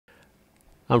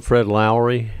I'm Fred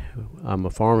Lowry. I'm a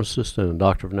pharmacist and a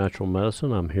doctor of natural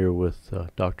medicine. I'm here with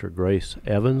Dr. Grace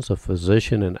Evins, a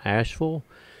physician in Asheville.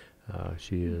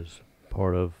 She is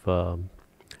part of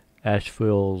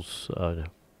Asheville's,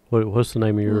 what's the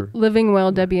name of your? Living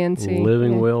Well WNC.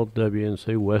 Living Well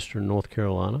WNC, Western North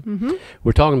Carolina. Mm-hmm.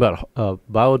 We're talking about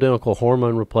bioidentical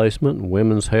hormone replacement and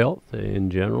women's health in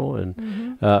general.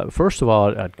 And first of all,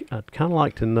 I'd kind of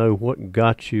like to know what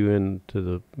got you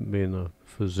into being a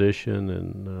physician,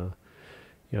 and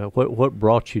what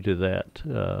brought you to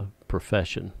that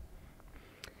profession.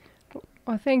 Well,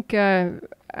 I think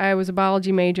I was a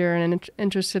biology major and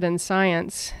interested in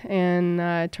science, and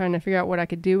trying to figure out what I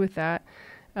could do with that.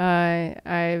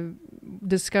 I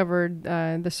discovered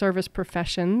the service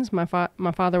professions. My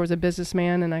father was a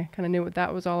businessman, and I kind of knew what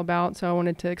that was all about, so I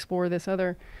wanted to explore this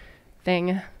other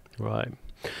thing. Right.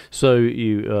 So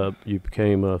you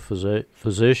became a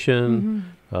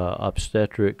physician,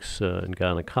 obstetrics and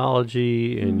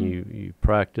gynecology, and you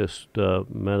practiced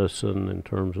medicine in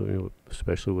terms of,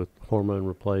 especially with hormone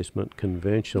replacement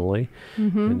conventionally,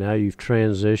 and now you've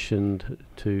transitioned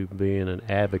to being an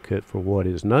advocate for what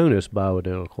is known as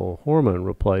bioidentical hormone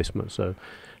replacement. So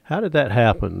how did that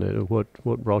happen?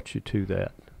 What brought you to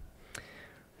that?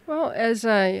 Well, as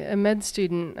a med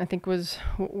student, I think was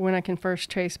when I can first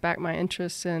trace back my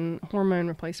interest in hormone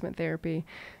replacement therapy.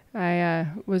 I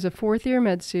was a fourth-year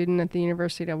med student at the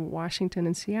University of Washington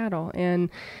in Seattle, and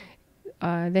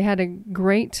they had a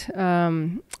great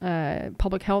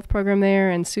public health program there,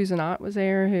 and Susan Ott was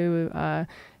there, who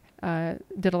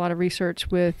did a lot of research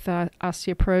with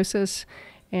osteoporosis,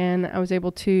 and I was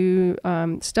able to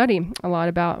study a lot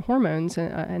about hormones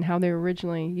and how they were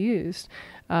originally used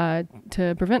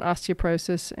to prevent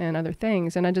osteoporosis and other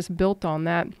things. And I just built on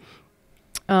that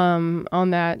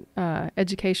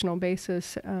educational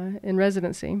basis in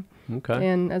residency,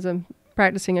 and as a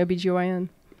practicing OBGYN.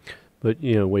 But,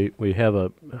 we have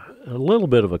a little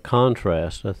bit of a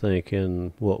contrast, I think,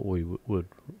 in what we would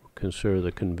consider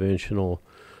the conventional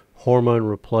hormone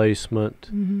replacement,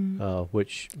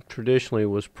 which traditionally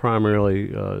was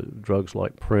primarily drugs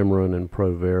like Premarin and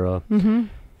Provera,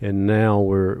 and now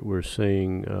we're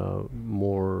seeing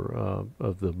more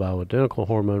of the bioidentical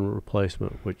hormone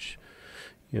replacement, which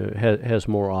has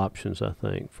more options, I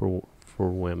think, for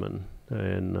women.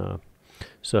 And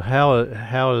so how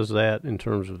is that in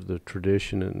terms of the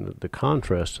tradition and the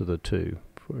contrast of the two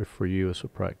for you as a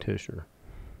practitioner?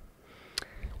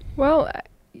 Well,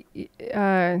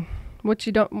 I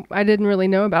didn't really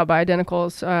know about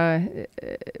bioidenticals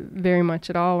very much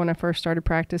at all when I first started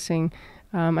practicing.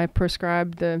 I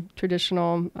prescribed the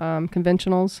traditional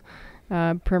conventionals,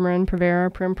 Premarin, Provera,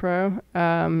 Prempro,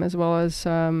 as well as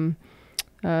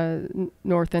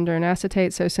norethindrone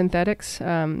acetate, so synthetics,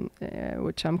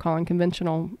 which I'm calling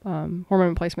conventional hormone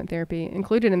replacement therapy.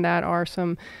 Included in that are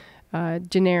some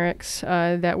generics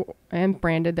and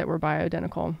branded that were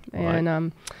bioidentical. Right.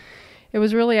 And it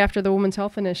was really after the Women's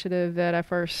Health Initiative that I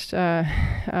first,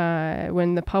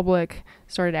 when the public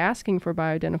started asking for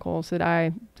bioidenticals, that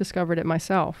I discovered it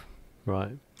myself.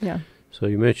 Right. Yeah. So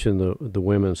you mentioned the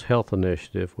Women's Health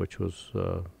Initiative, which was,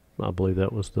 I believe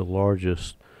that was the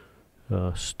largest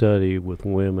study with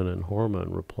women and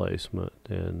hormone replacement,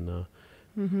 and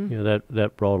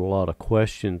that brought a lot of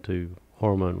question to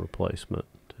hormone replacement.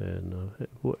 And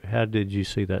how did you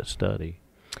see that study?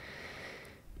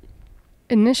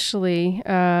 Initially,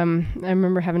 I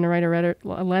remember having to write a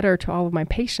letter to all of my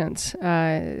patients,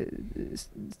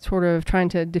 sort of trying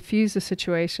to diffuse the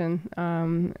situation.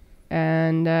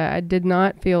 And I did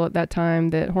not feel at that time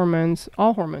that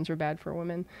all hormones are bad for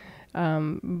women.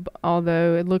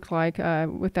 Although it looked like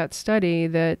with that study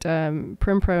that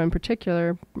Prempro in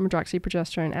particular,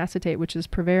 medroxyprogesterone acetate, which is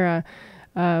Provera,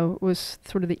 was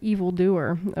sort of the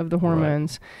evildoer of the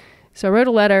hormones. Right. So I wrote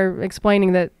a letter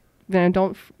explaining that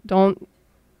don't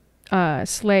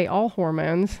slay all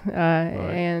hormones,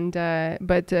 right.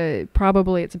 But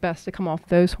probably it's best to come off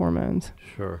those hormones.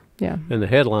 Sure. Yeah. And the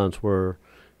headlines were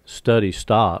 "Study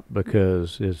stopped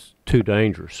because it's too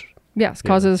dangerous." Yes,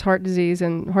 causes heart disease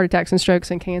and heart attacks and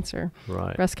strokes and cancer.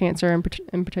 Right. Breast cancer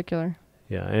in particular.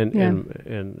 Yeah,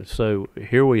 and so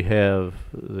here we have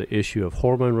the issue of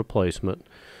hormone replacement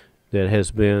that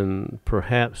has been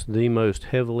perhaps the most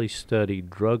heavily studied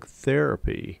drug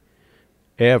therapy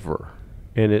ever,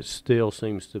 and it still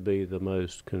seems to be the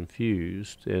most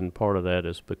confused, and part of that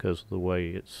is because of the way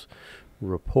it's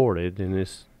reported, and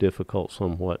it's difficult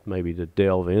somewhat maybe to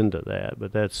delve into that,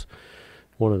 but that's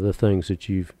one of the things that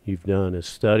you've done is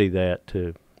study that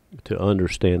to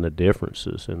understand the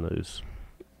differences in those.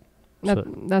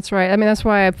 That's right. I mean, that's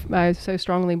why I so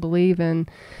strongly believe in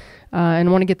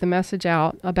and want to get the message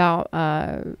out about,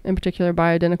 in particular,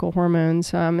 bioidentical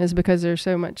hormones, is because there's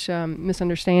so much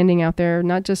misunderstanding out there,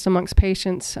 not just amongst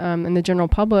patients and the general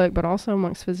public, but also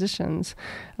amongst physicians.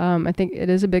 I think it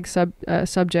is a big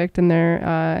subject, and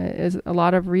there is a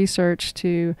lot of research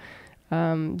to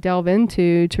delve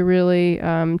into to really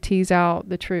tease out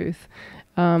the truth.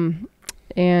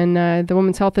 And the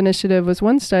Women's Health Initiative was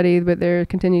one study, but there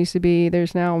continues to be,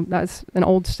 that's an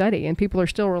old study, and people are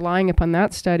still relying upon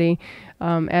that study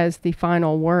as the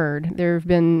final word. There have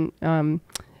been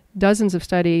dozens of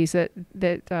studies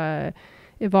that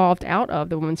evolved out of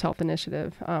the Women's Health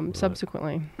Initiative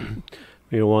subsequently.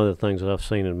 One of the things that I've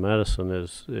seen in medicine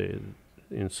is,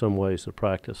 in some ways, the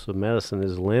practice of medicine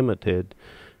is limited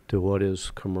to what is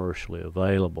commercially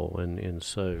available, and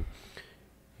so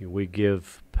we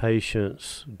give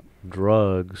patients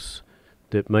drugs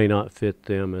that may not fit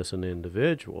them as an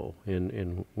individual.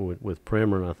 With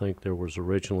Premarin, I think there was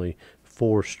originally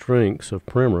 4 strengths of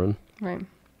Premarin. Right.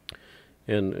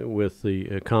 And with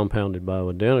the compounded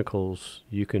bioidenticals,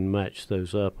 you can match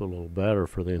those up a little better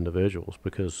for the individuals,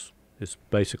 because it's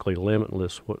basically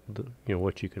limitless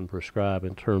what you can prescribe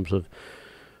in terms of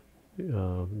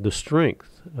the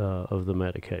strength of the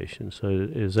medication. So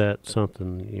is that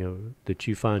something that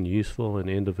you find useful in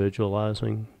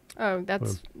individualizing? Oh,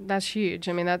 that's huge.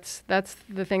 I mean, that's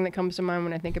the thing that comes to mind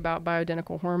when I think about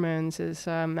bioidentical hormones. Is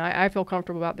I feel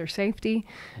comfortable about their safety,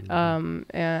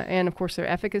 and of course their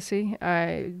efficacy.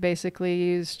 I basically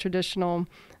use traditional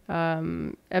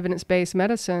evidence-based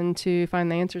medicine to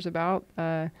find the answers about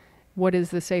what is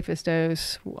the safest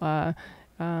dose.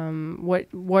 What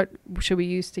should we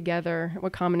use together?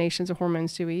 What combinations of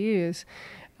hormones do we use?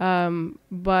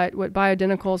 But what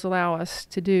bioidenticals allow us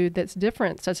to do that's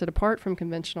different, sets it apart from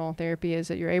conventional therapy, is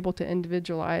that you're able to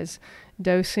individualize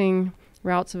dosing,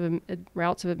 routes of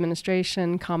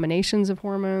administration, combinations of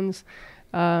hormones,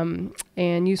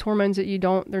 and use hormones that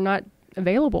they're not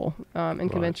available in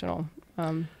conventional.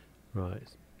 Right.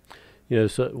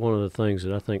 So one of the things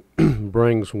that I think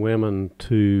brings women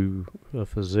to a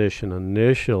physician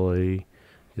initially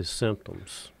is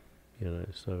symptoms.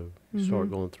 So you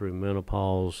start going through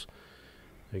menopause,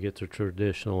 they get their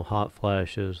traditional hot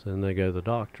flashes, then they go to the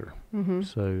doctor.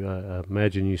 So I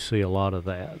imagine you see a lot of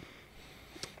that.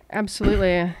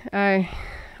 Absolutely. I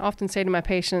often say to my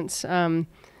patients,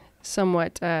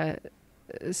 somewhat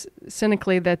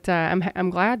cynically, that I'm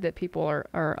glad that people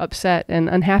are upset and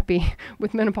unhappy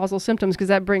with menopausal symptoms, because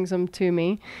that brings them to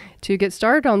me to get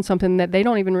started on something that they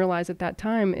don't even realize at that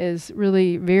time is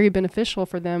really very beneficial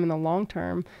for them in the long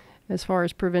term as far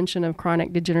as prevention of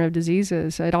chronic degenerative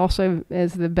diseases. It also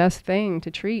is the best thing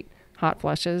to treat hot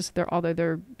flushes. Although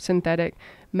there are synthetic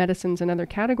medicines and other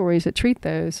categories that treat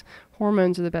those,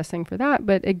 hormones are the best thing for that,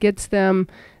 but it gets them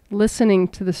listening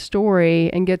to the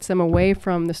story and gets them away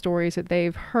from the stories that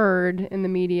they've heard in the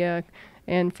media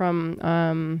and from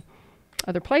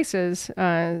other places.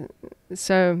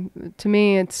 So to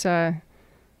me, it's a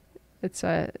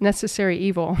necessary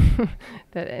evil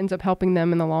that ends up helping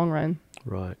them in the long run.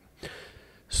 Right.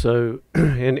 So,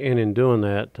 and in doing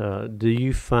that, do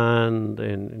you find,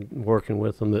 in working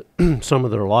with them, that some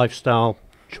of their lifestyle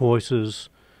choices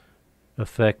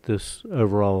affect this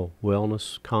overall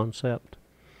wellness concept?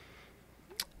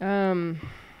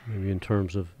 Maybe in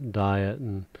terms of diet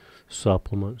and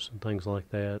supplements and things like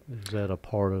that. Is that a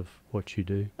part of what you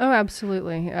do? Oh,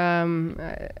 absolutely.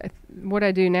 What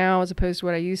I do now, as opposed to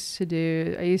what I used to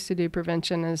do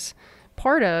prevention as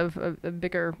part of a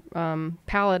bigger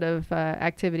palette of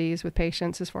activities with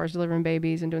patients as far as delivering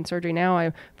babies and doing surgery. Now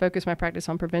I focus my practice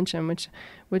on prevention,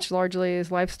 which largely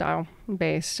is lifestyle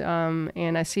based,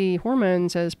 and I see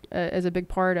hormones as a big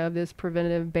part of this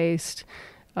preventative based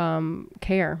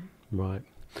care. Right.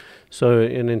 So,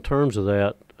 and in terms of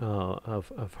that,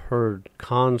 I've heard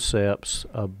concepts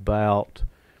about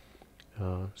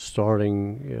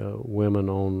starting women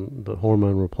on the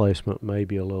hormone replacement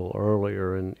maybe a little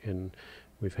earlier, and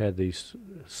we've had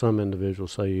some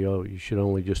individuals say, you should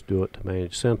only just do it to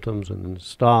manage symptoms and then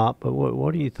stop. But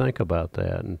what do you think about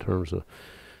that in terms of,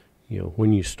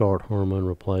 when you start hormone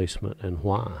replacement and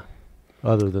why,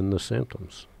 other than the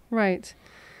symptoms? Right.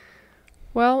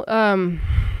 Well, I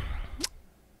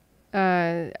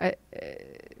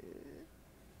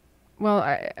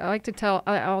like to tell,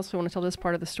 I also want to tell this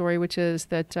part of the story, which is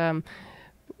that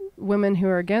women who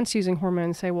are against using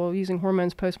hormones say, well, using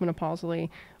hormones postmenopausally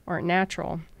aren't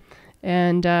natural.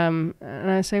 And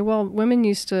I say, well, women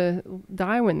used to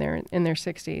die when they're in their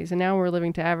 60s, and now we're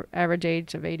living to average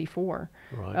age of 84.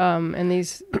 Right. And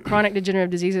these chronic degenerative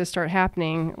diseases start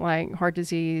happening, like heart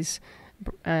disease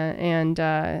and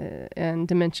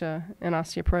dementia and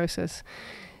osteoporosis.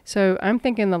 So I'm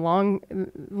thinking the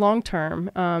long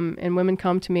term, and women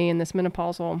come to me in this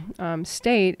menopausal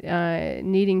state,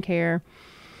 needing care,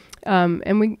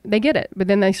 and they get it, but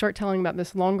then they start telling about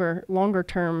this longer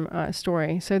term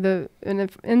story. So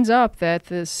it ends up that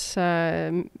this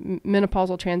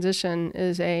menopausal transition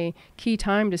is a key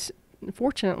time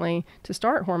fortunately, to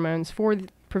start hormones for the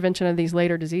prevention of these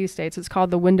later disease states. It's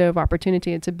called the window of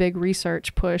opportunity. It's a big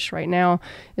research push right now,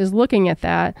 is looking at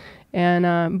that,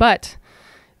 and but.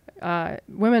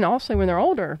 Women also, when they're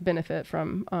older, benefit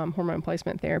from hormone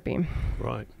placement therapy.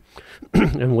 Right.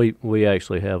 And we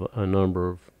actually have a number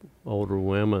of older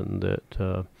women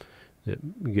that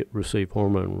receive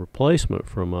hormone replacement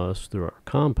from us through our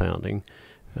compounding.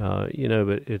 But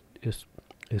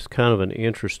it's kind of an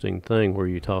interesting thing where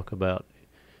you talk about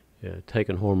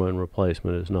taking hormone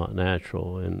replacement is not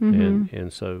natural,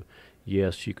 and so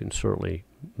yes, you can certainly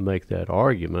make that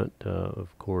argument.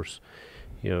 Of course,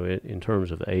 in terms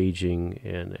of aging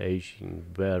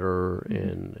better,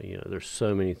 and there's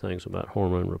so many things about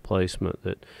hormone replacement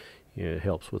that it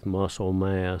helps with muscle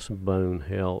mass, bone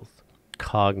health,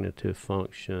 cognitive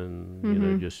function,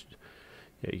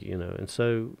 and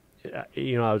so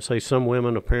I would say some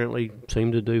women apparently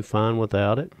seem to do fine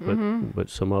without it, but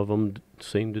some of them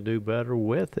seem to do better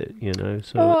with it,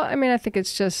 So well, I mean, I think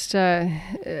it's just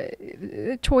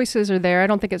choices are there. I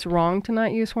don't think it's wrong to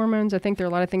not use hormones. I think there are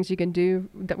a lot of things you can do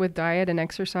with diet and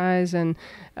exercise and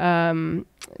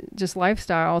just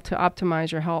lifestyle to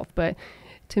optimize your health. But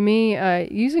to me,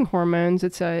 using hormones,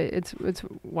 it's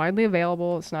widely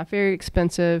available. It's not very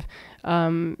expensive.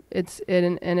 It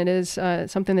is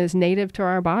something that is native to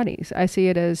our bodies. I see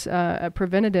it as a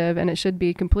preventative, and it should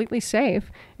be completely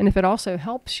safe. And if it also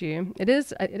helps you, it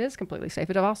is completely safe.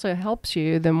 If it also helps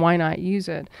you, then why not use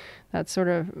it? That's sort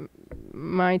of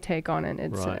my take on it.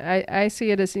 It's right. I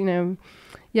see it as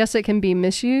yes, it can be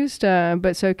misused,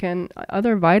 but so can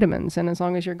other vitamins. And as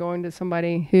long as you're going to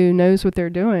somebody who knows what they're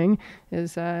doing,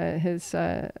 is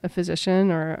a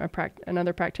physician or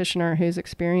another practitioner who's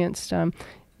experienced,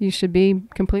 you should be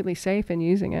completely safe in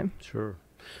using it. Sure.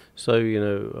 So,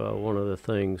 one of the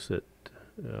things that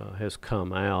has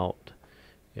come out,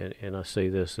 and I see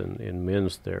this in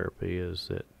men's therapy, is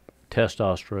that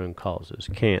testosterone causes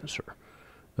cancer.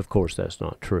 Of course, that's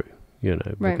not true.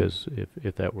 Right. Because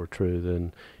if that were true,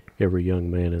 then every young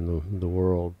man in the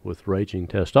world with raging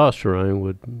testosterone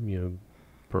would,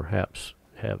 perhaps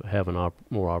have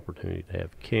more opportunity to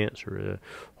have cancer.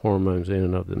 Hormones in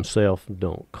and of themselves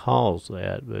don't cause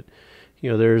that, but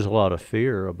there's a lot of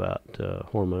fear about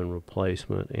hormone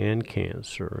replacement and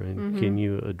cancer. And can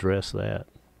you address that?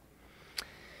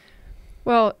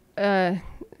 Well,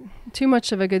 too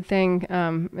much of a good thing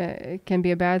it can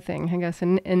be a bad thing, I guess,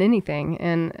 in anything.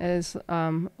 And as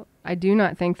I do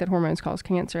not think that hormones cause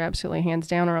cancer, absolutely, hands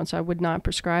down, or else I would not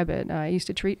prescribe it. I used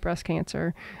to treat breast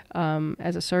cancer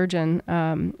as a surgeon,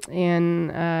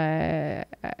 and I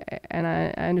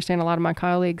understand a lot of my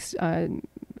colleagues are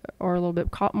a little bit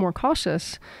more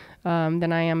cautious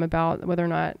than I am about whether or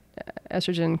not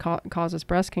estrogen causes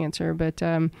breast cancer, but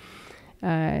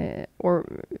or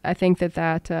I think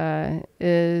that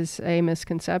is a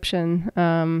misconception.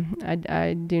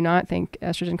 I do not think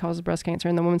estrogen causes breast cancer.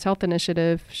 And the Women's Health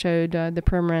Initiative showed the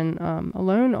Premarin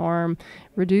alone arm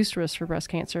reduced risk for breast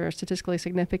cancer statistically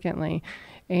significantly.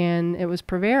 And it was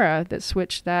Prevera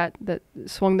that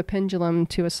swung the pendulum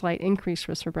to a slight increased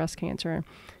risk for breast cancer.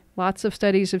 Lots of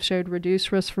studies have showed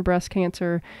reduced risk for breast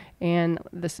cancer, and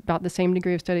about the same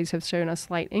degree of studies have shown a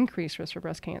slight increased risk for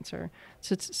breast cancer,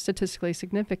 statistically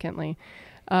significantly.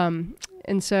 And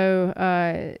so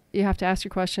you have to ask the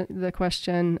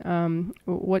question,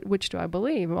 which do I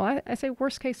believe? Well, I say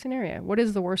worst case scenario. What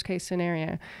is the worst case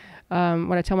scenario?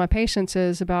 What I tell my patients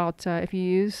is about if you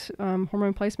use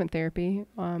hormone placement therapy,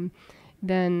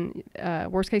 then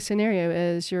worst case scenario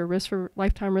is your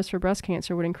lifetime risk for breast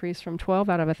cancer would increase from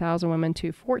 12 out of 1,000 women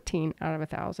to 14 out of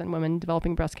 1,000 women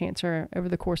developing breast cancer over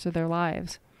the course of their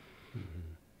lives. Mm-hmm.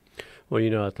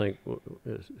 Well, I think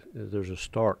there's a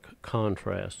stark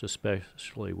contrast,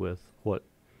 especially with what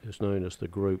is known as the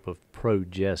group of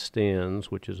progestins,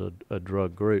 which is a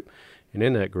drug group. And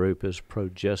in that group is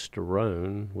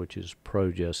progesterone, which is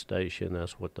progestation.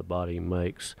 That's what the body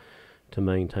makes to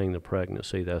maintain the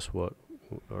pregnancy. That's what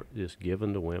is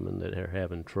given to women that are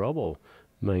having trouble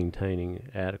maintaining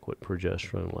adequate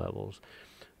progesterone levels,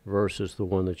 versus the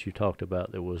one that you talked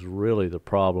about that was really the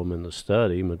problem in the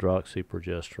study,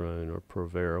 medroxyprogesterone or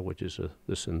Prevera, which is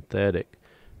the synthetic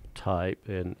type.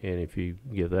 And if you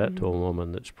give that to a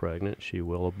woman that's pregnant, she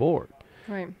will abort.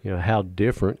 Right. How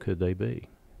different could they be?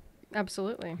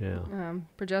 Absolutely. Yeah.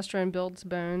 Progesterone builds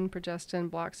bone. Progestin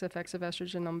blocks the effects of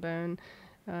estrogen on bone.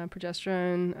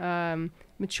 Progesterone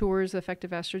matures the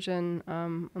effective estrogen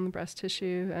on the breast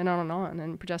tissue, and on and on.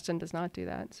 And progestin does not do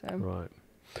that. So. Right.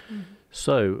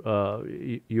 So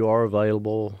you are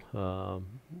available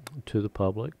to the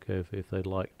public if they'd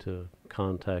like to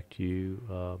contact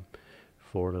you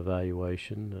for an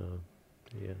evaluation.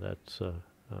 Yeah, that's.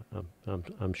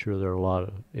 I'm sure there are a lot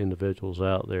of individuals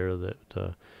out there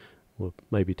that will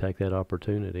maybe take that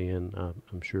opportunity, and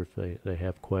I'm sure if they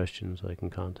have questions, they can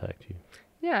contact you.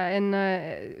 Yeah,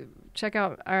 and check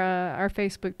out our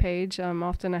Facebook page.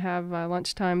 Often I have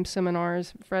lunchtime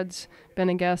seminars. Fred's been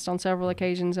a guest on several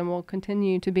occasions and will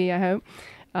continue to be, I hope.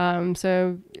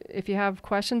 So if you have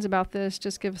questions about this,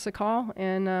 just give us a call,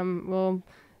 and we'll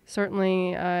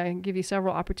certainly give you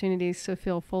several opportunities to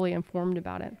feel fully informed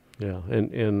about it. Yeah,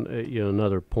 and you know,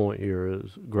 another point here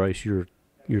is, Grace, you're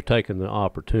taking the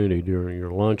opportunity during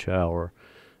your lunch hour,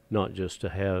 not just to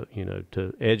have,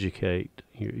 to educate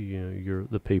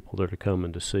the people that are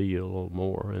coming to see you a little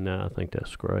more, and I think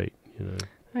that's great.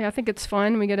 Yeah, I think it's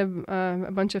fun. We get a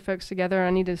bunch of folks together.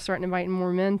 I need to start inviting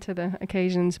more men to the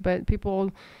occasions, but people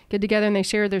get together and they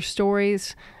share their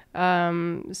stories.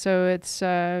 So it's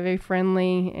very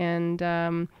friendly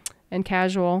and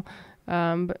casual.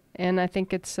 And I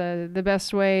think it's the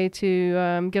best way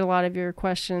to get a lot of your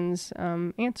questions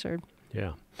answered.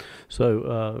 Yeah.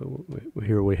 So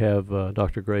here we have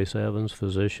Dr. Grace Evins,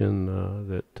 physician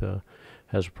that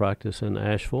has a practice in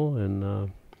Asheville,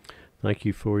 and thank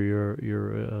you for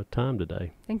your time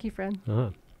today. Thank you, Fred.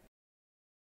 Uh-huh.